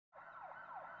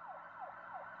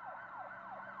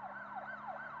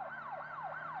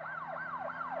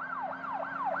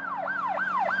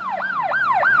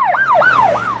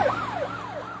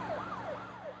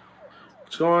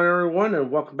going on, everyone, and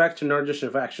welcome back to another edition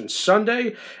of Action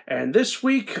Sunday. And this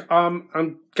week, I'm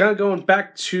kind of going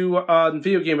back to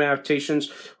video game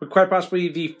adaptations, with quite possibly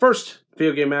the first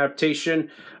video game adaptation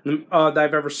that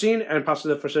I've ever seen, and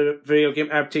possibly the first video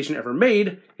game adaptation ever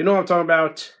made. You know what I'm talking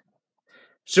about?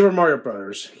 Super Mario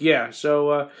Brothers. Yeah,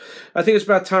 so I think it's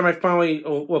about time I finally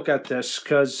look at this,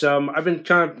 because I've been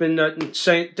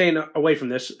staying away from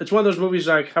this. It's one of those movies,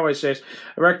 like how I say it,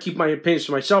 I rather keep my opinions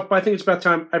to myself, but I think it's about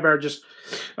time I better just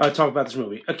talk about this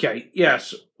movie. Okay,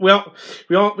 yes. Well,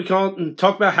 we can all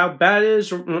talk about how bad it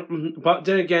is, but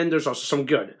then again, there's also some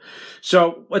good.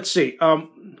 So, let's see.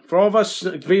 For all of us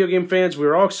video game fans, we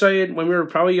were all excited when we were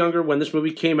probably younger when this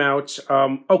movie came out.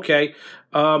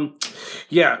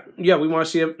 Yeah, we want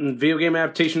to see a video game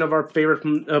adaptation of our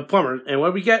favorite plumber. And what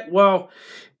did we get? Well,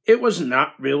 it was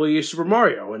not really Super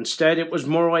Mario. Instead, it was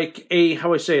more like a,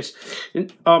 how I say this,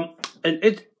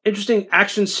 an interesting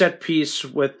action set piece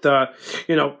with,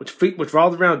 which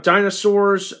revolved around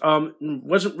dinosaurs.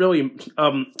 Wasn't really,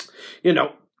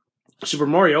 Super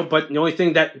Mario, but the only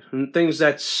thing that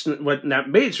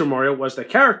made Super Mario was the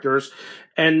characters,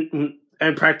 and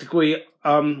practically,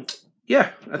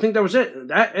 yeah, I think that was it.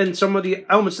 That and some of the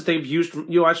elements that they've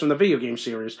utilized from the video game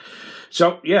series.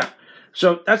 So yeah,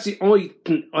 so that's the only,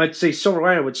 I'd say, silver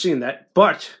lining I would see in that.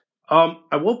 But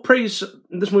I will praise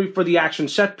this movie for the action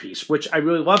set piece, which I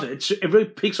really love it. It really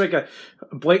peaks like a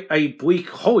bleak,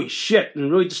 holy shit, and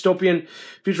really dystopian,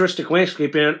 futuristic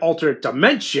landscape in an alternate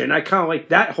dimension. I kind of like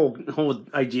that whole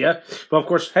idea. But of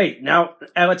course, hey, now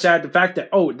let's add the fact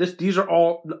that these are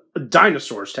all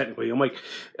dinosaurs technically. I'm like,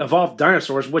 evolved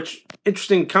dinosaurs, which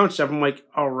interesting concept. I'm like,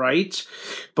 all right,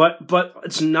 but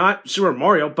it's not Super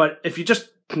Mario. But if you just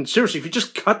seriously, if you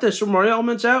just cut the Super Mario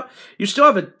elements out, you still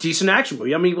have a decent action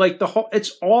movie. I mean, like,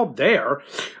 it's all there.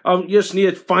 You just need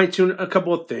to fine-tune a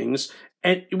couple of things,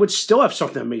 and it would still have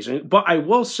something amazing. But I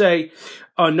will say,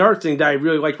 another thing that I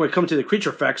really liked when it comes to the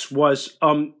creature effects was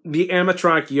the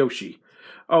animatronic Yoshi.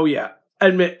 Oh, yeah.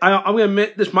 I'm going to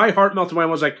admit this, my heart melted when I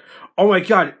was like, oh my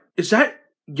god, is that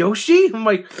Yoshi? I'm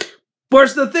like,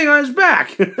 where's the thing on his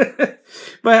back?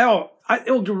 But hell, it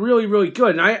looked really, really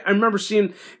good. And I remember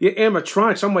seeing the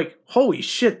animatronics. I'm like, holy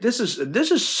shit, this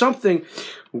is something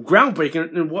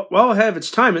groundbreaking and well ahead of its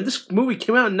time. And this movie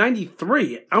came out in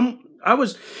 '93. I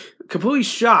was completely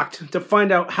shocked to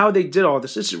find out how they did all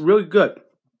this. This is really good.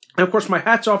 And of course, my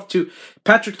hat's off to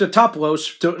Patrick Tatopoulos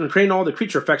for creating all the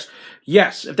creature effects.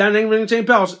 Yes, if that name rings any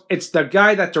bells, it's the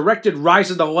guy that directed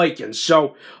Rise of the Lycans.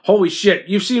 So, holy shit,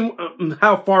 you've seen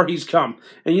how far he's come.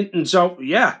 And so,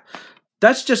 yeah.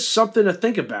 That's just something to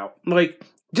think about. Like,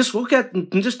 just look at,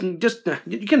 just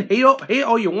you can hate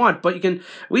all you want, but you can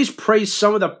at least praise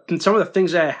some of the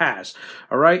things that it has.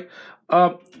 All right,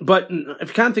 but if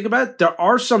you kind of think about it, there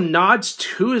are some nods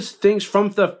to things from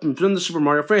the Super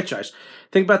Mario franchise.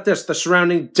 Think about this: the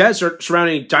surrounding desert,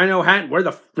 surrounding Dino Hat, where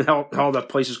the hell the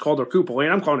place is called, or Koopa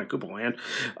Land. I'm calling it Koopa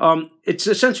Land. It's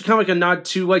essentially kind of like a nod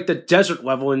to like the desert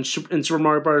level in Super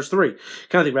Mario Bros. 3. Kind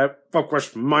of think about it, of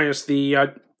course, minus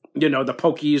the the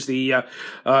Pokies, the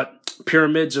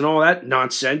pyramids, and all that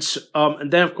nonsense. And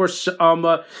then, of course,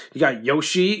 you got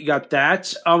Yoshi, you got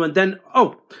that. And then,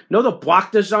 the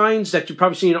block designs that you've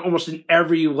probably seen almost in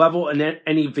every level in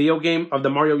any video game of the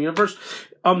Mario universe.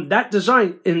 That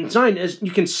design is,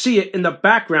 you can see it in the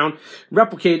background,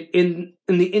 replicated in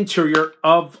the interior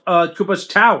of Koopa's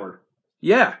tower.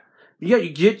 Yeah. Yeah,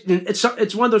 you get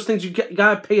it's one of those things you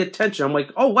gotta pay attention. I'm like,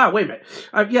 oh wow, wait a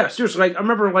minute. Yeah, seriously, like I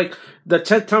remember like the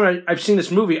 10th time I've seen this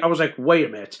movie, I was like, wait a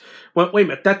minute,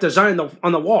 that design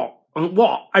on the wall.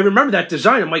 I remember that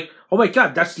design. I'm like, oh my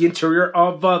god, that's the interior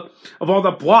of all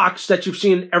the blocks that you've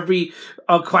seen in every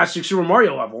classic Super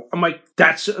Mario level. I'm like,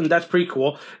 that's pretty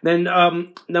cool. Then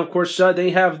now of course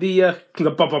they have the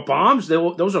bombs.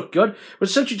 Those look good. But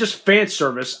essentially just fan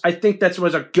service. I think that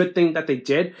was a good thing that they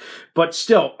did. But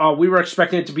still, we were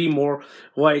expecting it to be more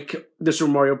like the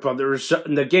Super Mario Brothers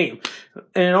in the game.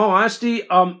 And in all honesty,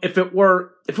 if it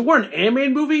were an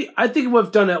animated movie, I think it would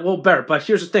have done it a little better. But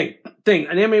here's the thing: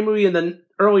 an animated movie in the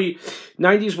early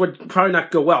 '90s would probably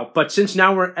not go well. But since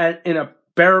now we're in a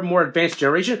better, more advanced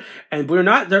generation, and we're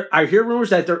not there, I hear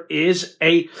rumors that there is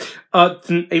a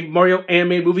Mario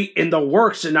animated movie in the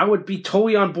works, and I would be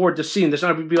totally on board to seeing this.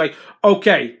 And I would be like,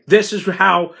 okay, this is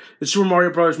how the Super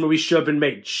Mario Bros. Movie should have been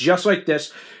made, just like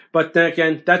this. But then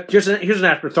again, here's an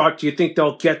afterthought. Do you think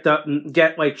they'll get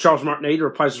like Charles Martinet to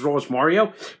reprise his role as Mario?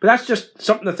 But that's just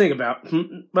something to think about.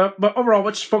 But overall,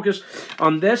 let's focus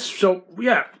on this. So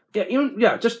yeah,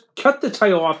 just cut the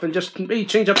title off and just maybe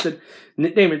change up the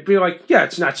name and be like, yeah,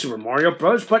 it's not Super Mario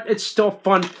Bros., but it's still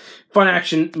a fun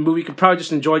action movie. You could probably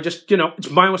just enjoy. Just, you know, it's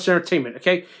mindless entertainment,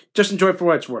 okay? Just enjoy it for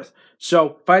what it's worth.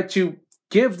 So if I had to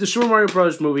give the Super Mario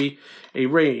Bros. Movie a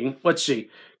rating, let's see,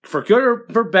 for good or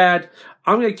for bad,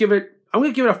 I'm gonna give it a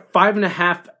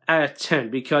 5.5 out of 10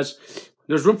 because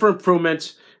there's room for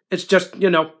improvement. It's just, you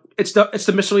know, it's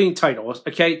the misleading title,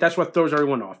 okay? That's what throws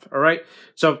everyone off, all right?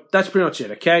 So that's pretty much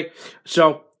it, okay?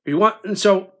 So you want, and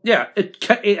so yeah, it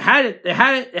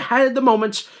had the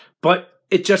moments, but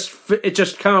it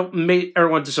just kind of made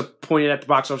everyone disappointed at the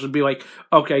box office and be like,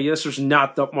 okay, this was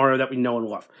not the Mario that we know and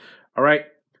love, all right?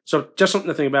 So just something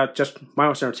to think about, just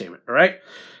mindless entertainment, all right?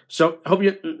 So I hope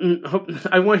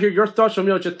I want to hear your thoughts. Let me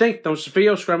know what you think. Don't miss the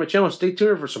video, subscribe to my channel, and stay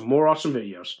tuned for some more awesome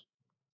videos.